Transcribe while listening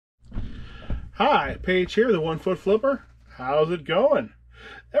Hi, Paige here, the 1 Foot Flipper. How's it going?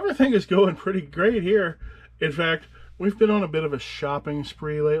 Everything is going pretty great here. In fact, we've been on a bit of a shopping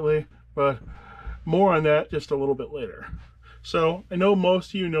spree lately, but more on that just a little bit later. So, I know most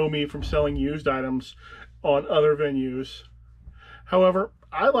of you know me from selling used items on other venues. However,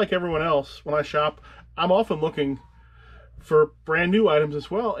 I, like everyone else, when I shop, I'm often looking for brand new items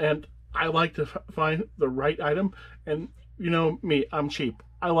as well, and I like to find the right item, and you know me, I'm cheap.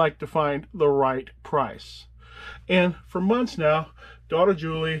 I like to find the right price. And for months now, daughter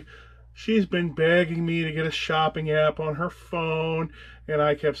Julie, she's been begging me to get a shopping app on her phone, and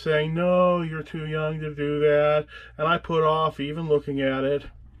I kept saying, no, you're too young to do that, and I put off even looking at it.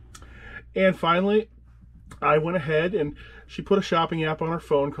 And finally, I went ahead and she put a shopping app on her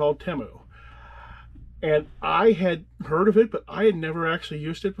phone called Temu. And I had heard of it, but I had never actually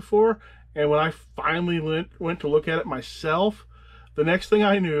used it before. And when I finally went to look at it myself, the next thing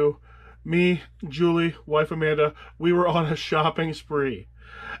I knew, me, Julie, wife Amanda, we were on a shopping spree.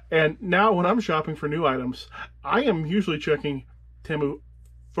 And now when I'm shopping for new items, I am usually checking Temu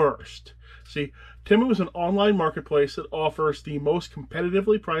first. See, Temu is an online marketplace that offers the most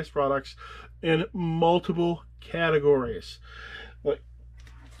competitively priced products in multiple categories. Like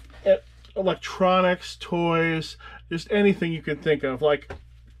electronics, toys, just anything you can think of. Like,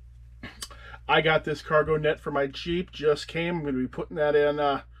 I got this cargo net for my Jeep, just came. I'm going to be putting that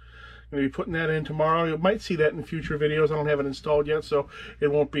in. Tomorrow. You might see that in future videos. I don't have it installed yet, so it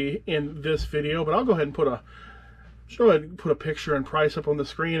won't be in this video. But I'll go ahead and put a picture and price up on the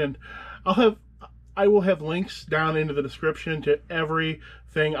screen, and I will have links down into the description to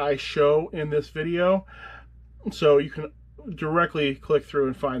everything I show in this video, so you can directly click through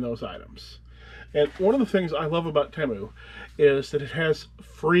and find those items. And one of the things I love about Temu is that it has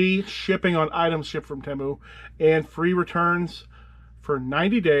free shipping on items shipped from Temu and free returns for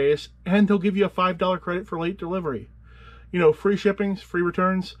 90 days, and they'll give you a $5 credit for late delivery. You know, free shippings, free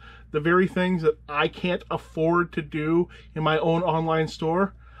returns, the very things that I can't afford to do in my own online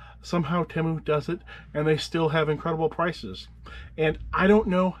store, somehow Temu does it, and they still have incredible prices. And I don't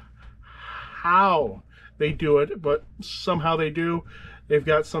know how they do it, but somehow they do. They've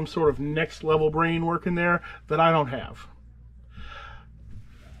got some sort of next level brain working there that I don't have.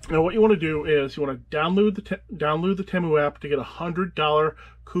 Now what you want to do is you want to download the Temu app to get a $100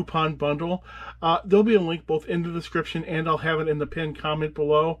 coupon bundle. There'll be a link both in the description, and I'll have it in the pinned comment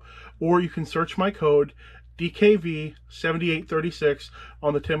below, or you can search my code DKV7836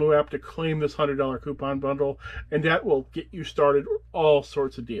 on the Temu app to claim this $100 coupon bundle, and that will get you started with all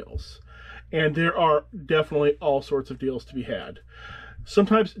sorts of deals. And there are definitely all sorts of deals to be had.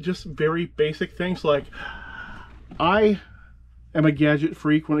 Sometimes just very basic things, like I am a gadget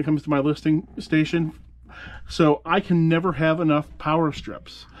freak when it comes to my listing station, so I can never have enough power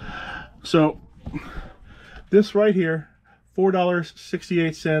strips. So this right here,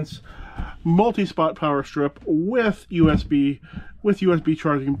 $4.68, multi-spot power strip with USB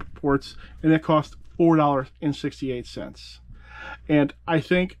charging ports, and it costs $4.68. And I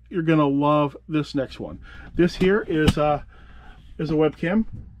think you're gonna love this next one. This here is a webcam,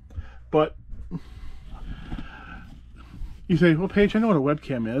 but you say, well, Paige, I know what a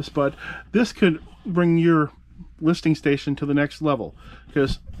webcam is, but this could bring your listing station to the next level,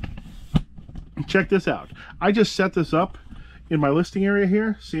 because check this out. I just set this up in my listing area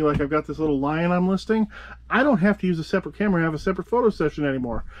here. See, like, I've got this little lion I'm listing. I don't have to use a separate camera and have a separate photo session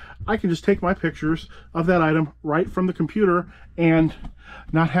anymore. I can just take my pictures of that item right from the computer and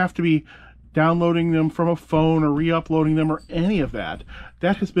not have to be downloading them from a phone or re-uploading them or any of that.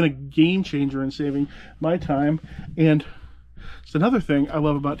 That has been a game changer in saving my time. And it's another thing I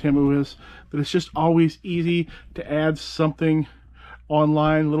love about Temu is that it's just always easy to add something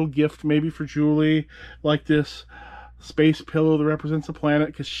online, a little gift maybe for Julie, like this space pillow that represents a planet,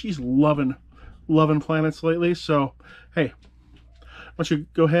 because she's loving planets lately. So hey, why don't you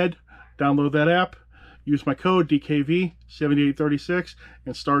go ahead, download that app, use my code DKV7836,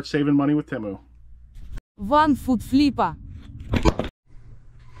 and start saving money with Temu. 1 Foot Flipper.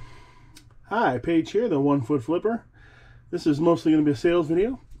 Hi, Paige here, the 1 Foot Flipper. This is mostly going to be a sales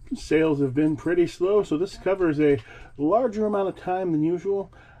video. Sales have been pretty slow, so this covers a larger amount of time than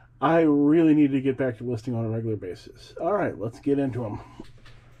usual. I really need to get back to listing on a regular basis. All right, let's get into them.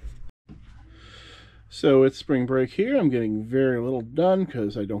 So it's spring break here. I'm getting very little done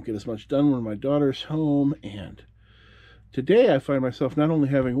because I don't get as much done when my daughter's home. And today I find myself not only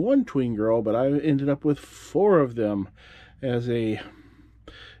having one tween girl, but I ended up with 4 of them, as a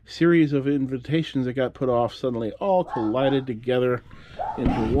series of invitations that got put off suddenly all collided together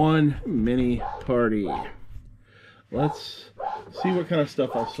into one mini party. Let's see what kind of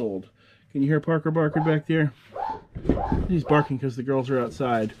stuff I've sold. Can you hear Parker barking back there? He's barking because the girls are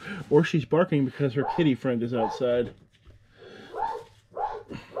outside. Or she's barking because her kitty friend is outside.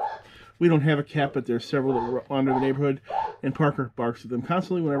 We don't have a cat, but there's several that wander the neighborhood, and Parker barks at them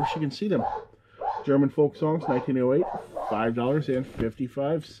constantly whenever she can see them. German folk songs, 1908,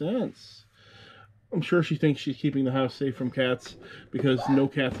 $5.55. I'm sure she thinks she's keeping the house safe from cats because no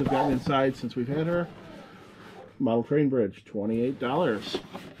cats have gotten inside since we've had her. Model train bridge, $28.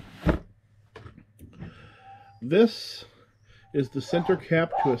 This is the center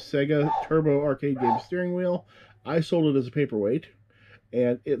cap to a Sega Turbo arcade game steering wheel. I sold it as a paperweight,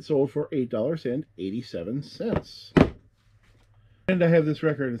 and it sold for $8.87. And I have this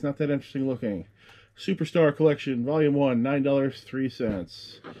record. It's not that interesting looking. Superstar Collection, Volume 1,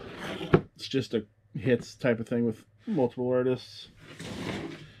 $9.03. It's just a hits type of thing with multiple artists.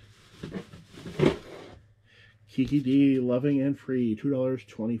 Kiki D, Loving and Free,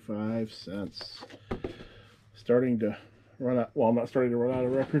 $2.25. Starting to run out, well, I'm not starting to run out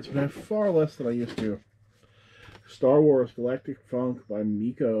of records, but I have far less than I used to. Star Wars Galactic Funk by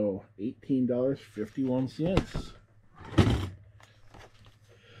Miko, $18.51.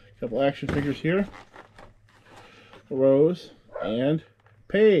 Couple action figures here. Rose and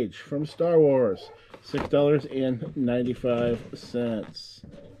Paige from Star Wars, $6.95.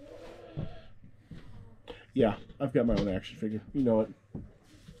 Yeah, I've got my own action figure. You know it.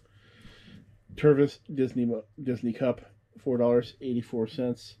 Tervis Disney Cup,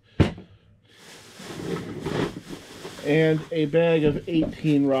 $4.84. And a bag of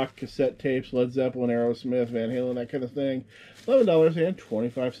 18 rock cassette tapes, Led Zeppelin, Aerosmith, Van Halen, that kind of thing,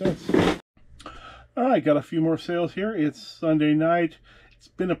 $11.25. All right, got a few more sales here. It's Sunday night. It's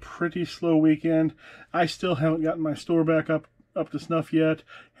been a pretty slow weekend. I still haven't gotten my store back up to snuff yet.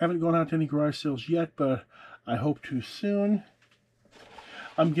 Haven't gone out to any garage sales yet, but I hope to soon.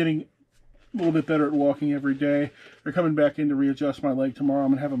 I'm getting a little bit better at walking every day. They're coming back in to readjust my leg tomorrow.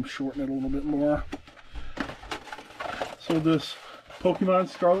 I'm going to have them shorten it a little bit more. So this Pokemon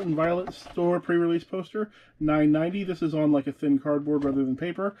Scarlet and Violet store pre-release poster, $9.90. This is on like a thin cardboard rather than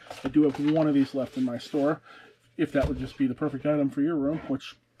paper. I do have one of these left in my store, if that would just be the perfect item for your room,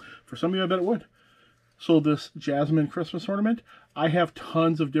 which for some of you I bet it would. Sold this Jasmine Christmas ornament. I have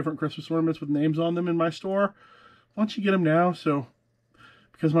tons of different Christmas ornaments with names on them in my store. Why don't you get them now? So,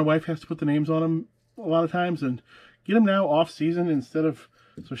 because my wife has to put the names on them a lot of times, and get them now off season instead of,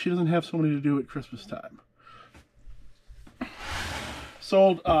 so she doesn't have so many to do at Christmas time.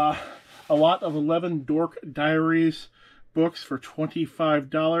 Sold a lot of 11 Dork Diaries books for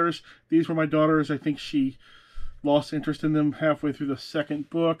 $25. These were my daughter's. I think she lost interest in them halfway through the second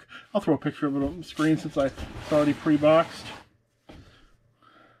book. I'll throw a picture of it on the screen since it's already pre-boxed.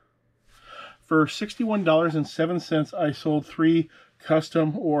 For $61.07, I sold 3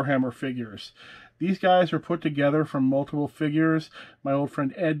 custom Warhammer figures. These guys are put together from multiple figures. My old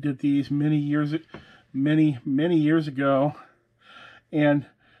friend Ed did these many years ago. And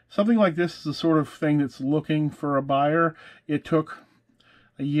something like this is the sort of thing that's looking for a buyer. It took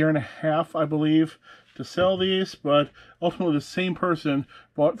a year and a half, I believe, to sell these, but ultimately the same person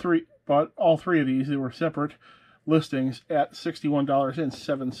bought all 3 of these. They were separate listings at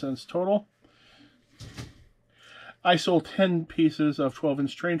 $61.07 total. I sold 10 pieces of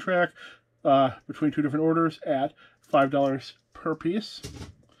 12-inch train track between 2 different orders at $5 per piece.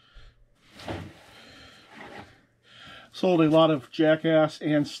 Sold a lot of Jackass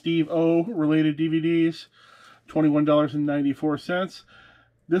and Steve O related DVDs, $21.94.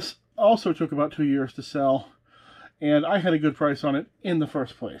 This also took about 2 years to sell, and I had a good price on it in the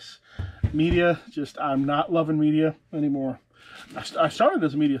first place. Media, I'm not loving media anymore. I started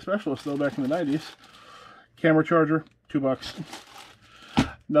as a media specialist, though, back in the 90s. Camera charger, $2.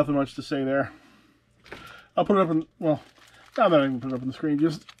 Nothing much to say there. I'll put it up in, well, I'm not even put it up on the screen.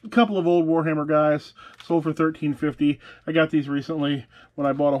 Just a couple of old Warhammer guys, sold for $13.50. I got these recently when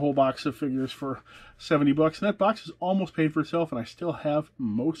I bought a whole box of figures for $70. And that box is almost paid for itself, and I still have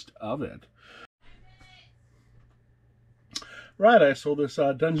most of it. Right, I sold this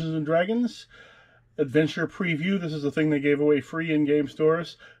Dungeons and Dragons Adventure Preview. This is the thing they gave away free in game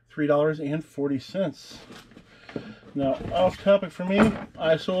stores, $3.40. Now, off topic for me,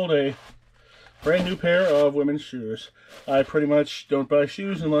 I sold a brand new pair of women's shoes. I pretty much don't buy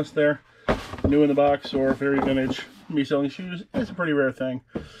shoes unless they're new in the box or very vintage. Me selling shoes is a pretty rare thing.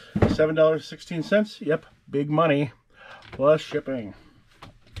 $7.16. Yep, big money plus shipping.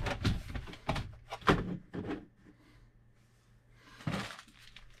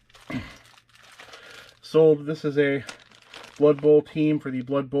 Sold, this is a Blood Bowl team for the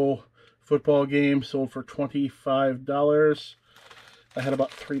Blood Bowl football game, sold for $25. I had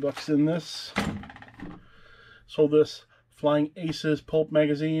about $3 in this. Sold this Flying Aces Pulp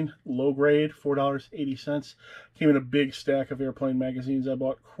magazine, low grade, $4.80. Came in a big stack of airplane magazines I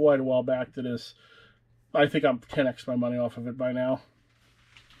bought quite a while back that is, I think I'm 10x my money off of it by now.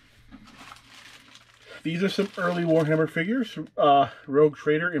 These are some early Warhammer figures. Rogue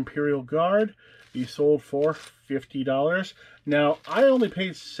Trader Imperial Guard. These sold for $50. Now, I only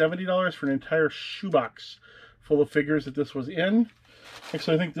paid $70 for an entire shoebox full of figures that this was in.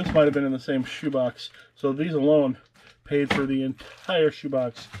 Actually, I think this might have been in the same shoebox. So these alone paid for the entire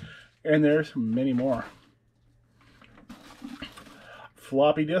shoebox. And there's many more.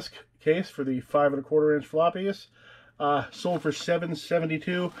 Floppy disk case for the 5 1/4 inch floppies. Sold for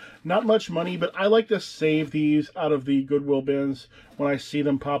 $7.72. Not much money, but I like to save these out of the Goodwill bins when I see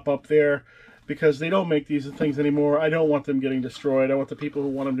them pop up there, because they don't make these things anymore. I don't want them getting destroyed. I want the people who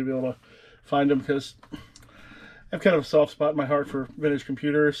want them to be able to find them, because I have kind of a soft spot in my heart for vintage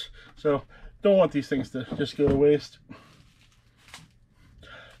computers. So don't want these things to just go to waste. I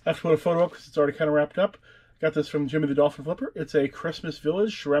have to put a photo up because it's already kind of wrapped up. Got this from Jimmy the Dolphin Flipper. It's a Christmas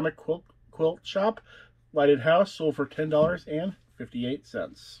Village ceramic quilt shop. Lighted house, sold for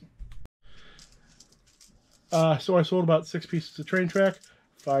 $10.58. So I sold about 6 pieces of train track,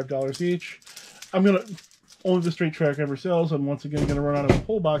 $5 each. Only the straight track ever sells. I'm once again going to run out of a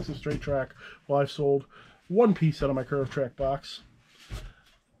whole box of straight track while I've sold 1 piece out of my curve track box.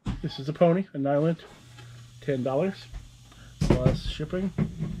 This is a pony, a Nylint, $10 plus shipping.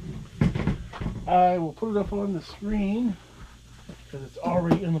 I will put it up on the screen because it's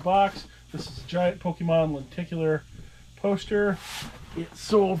already in the box. This is a giant Pokemon lenticular poster. It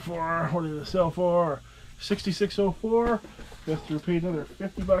sold for, what did it sell for? $66.04. Just to repeat, another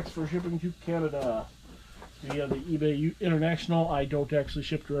 $50 for shipping to Canada. Via the eBay International. I don't actually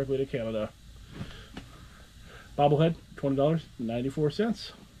ship directly to Canada. Bobblehead,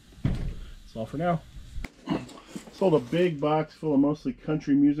 $20.94. That's all for now. Sold a big box full of mostly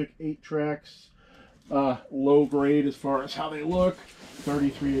country music, 8 tracks. Low grade as far as how they look.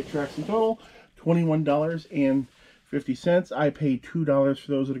 33 8 tracks in total. $21.50. I paid $2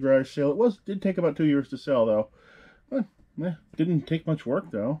 for those at a garage sale. It did take about 2 years to sell though. But didn't take much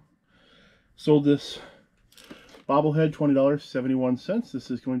work though. Sold this bobblehead, $20.71. This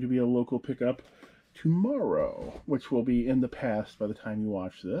is going to be a local pickup tomorrow, which will be in the past by the time you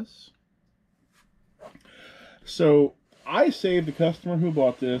watch this. So I saved the customer who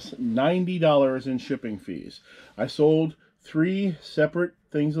bought this $90 in shipping fees. I sold 3 separate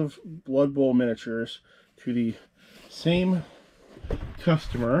things of Blood Bowl miniatures to the same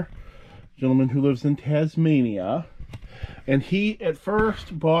customer, gentleman who lives in Tasmania, and he at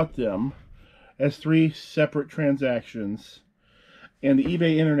first bought them as 3 separate transactions, and the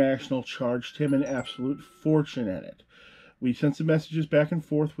eBay International charged him an absolute fortune at it. We sent some messages back and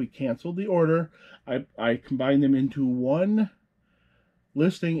forth. We canceled the order. I combined them into one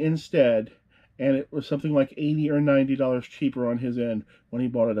listing instead, and it was something like $80 or $90 cheaper on his end when he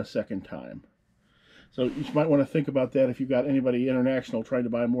bought it a second time. So you might want to think about that if you've got anybody international trying to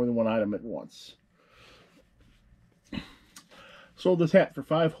buy more than one item at once. Sold this hat for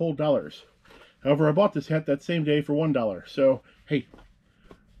 $5 whole. However, I bought this hat that same day for $1. So, hey,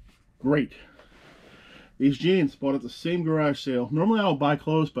 great. These jeans bought at the same garage sale. Normally I'll buy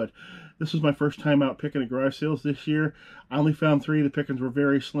clothes, but this was my first time out picking at garage sales this year. I only found 3. The pickings were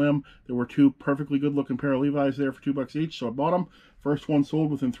very slim. There were 2 perfectly good looking pair of Levi's there for $2 each, so I bought them. First one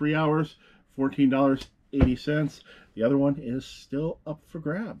sold within 3 hours, $14.80. The other one is still up for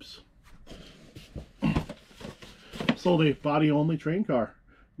grabs. Sold a body only train car,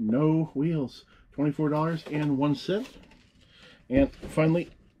 no wheels, $24.01. And finally,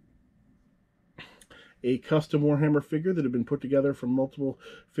 a custom Warhammer figure that had been put together from multiple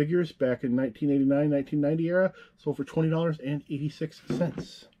figures back in 1989, 1990 era, sold for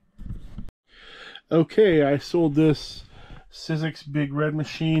 $20.86. Okay, I sold this Sizzix Big Red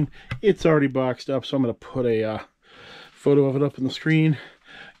Machine. It's already boxed up, so I'm going to put a photo of it up on the screen.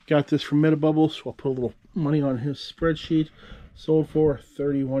 Got this from Metabubble, so I'll put a little money on his spreadsheet. Sold for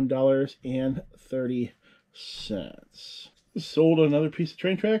 $31.30. Sold another piece of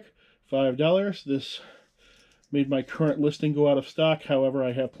train track, $5. This made my current listing go out of stock. However,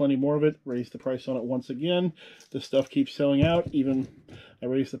 I have plenty more of it. Raised the price on it once again. This stuff keeps selling out. Even I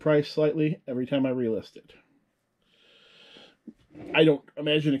raise the price slightly every time I relist it. I don't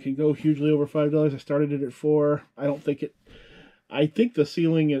imagine it can go hugely over $5. I started it at $4. I think the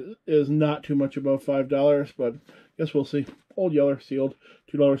ceiling is not too much above $5, but I guess we'll see. Old Yeller sealed,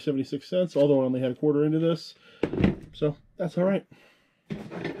 $2.76, although I only had a quarter into this. So that's all right.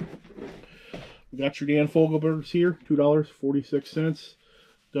 We got your Dan Fogelbergs here, $2.46,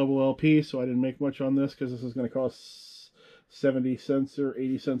 double LP, so I didn't make much on this because this is going to cost 70 cents or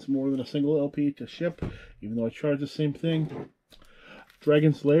 80 cents more than a single LP to ship, even though I charge the same thing.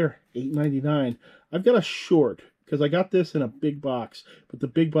 Dragon's Lair, $8.99. I've got a short, because I got this in a big box, but the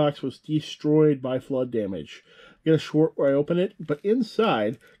big box was destroyed by flood damage. I got a short where I open it, but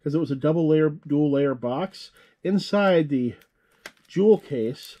inside, because it was a dual layer box, inside the jewel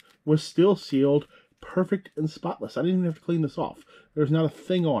case was still sealed, perfect and spotless. I didn't even have to clean this off. There's not a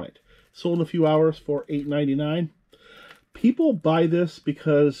thing on it. Sold in a few hours for $8.99. People buy this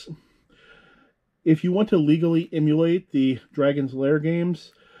because if you want to legally emulate the Dragon's Lair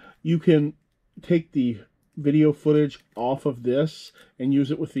games, you can take the video footage off of this and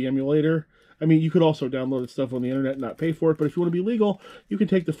use it with the emulator. I mean, you could also download stuff on the internet and not pay for it, but if you want to be legal, you can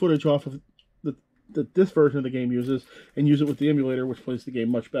take the footage off of this version of the game uses and use it with the emulator, which plays the game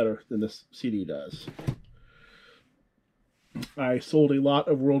much better than this CD does. I sold a lot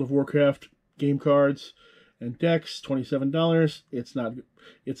of World of Warcraft game cards and decks, $27.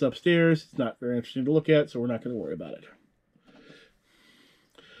 It's upstairs. It's not very interesting to look at, so we're not going to worry about it.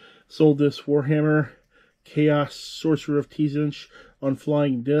 Sold this Warhammer Chaos Sorcerer of Inche on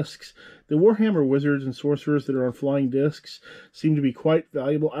flying discs. The Warhammer wizards and sorcerers that are on flying discs seem to be quite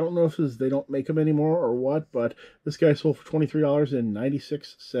valuable. I don't know if they don't make them anymore or what, but this guy sold for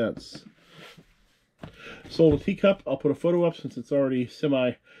 $23.96. Sold a teacup. I'll put a photo up since it's already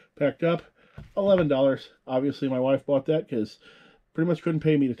semi-packed up. $11. Obviously, my wife bought that because pretty much couldn't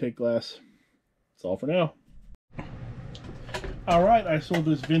pay me to take glass. That's all for now. All right, I sold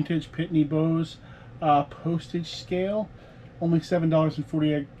this vintage Pitney Bowes postage scale. Only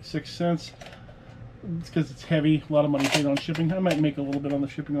 $7.46. It's because it's heavy. A lot of money paid on shipping. I might make a little bit on the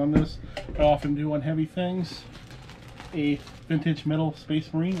shipping on this. I often do on heavy things. A vintage metal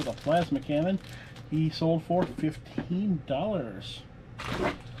Space Marine with a plasma cannon. He sold for $15.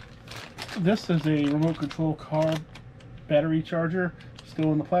 This is a remote control car battery charger.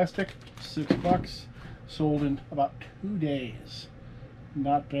 Still in the plastic. $6. Sold in about 2 days.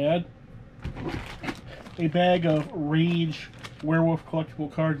 Not bad. A bag of Rage Werewolf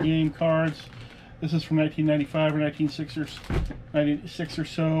collectible card game cards. This is from 1995 or 1996 or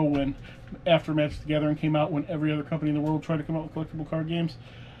so, when after Magic the Gathering came out, when every other company in the world tried to come out with collectible card games.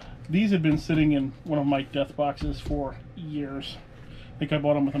 These had been sitting in one of my death boxes for years. I think I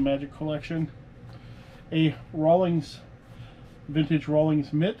bought them with a Magic collection. A vintage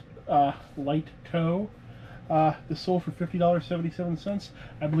Rawlings mitt, light toe. This sold for $50.77.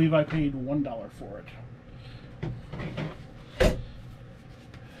 I believe I paid $1 for it.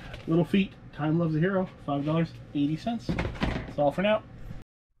 Little Feet, Time Loves a Hero, $5.80. That's all for now.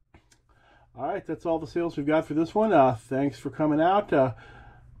 Alright, that's all the sales we've got for this one. Thanks for coming out.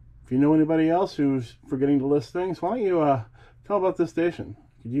 If you know anybody else who's forgetting to list things, why don't you tell about this station?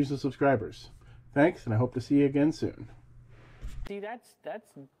 You could use the subscribers. Thanks, and I hope to see you again soon. See, that's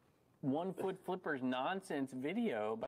 1 Foot Flipper's nonsense video.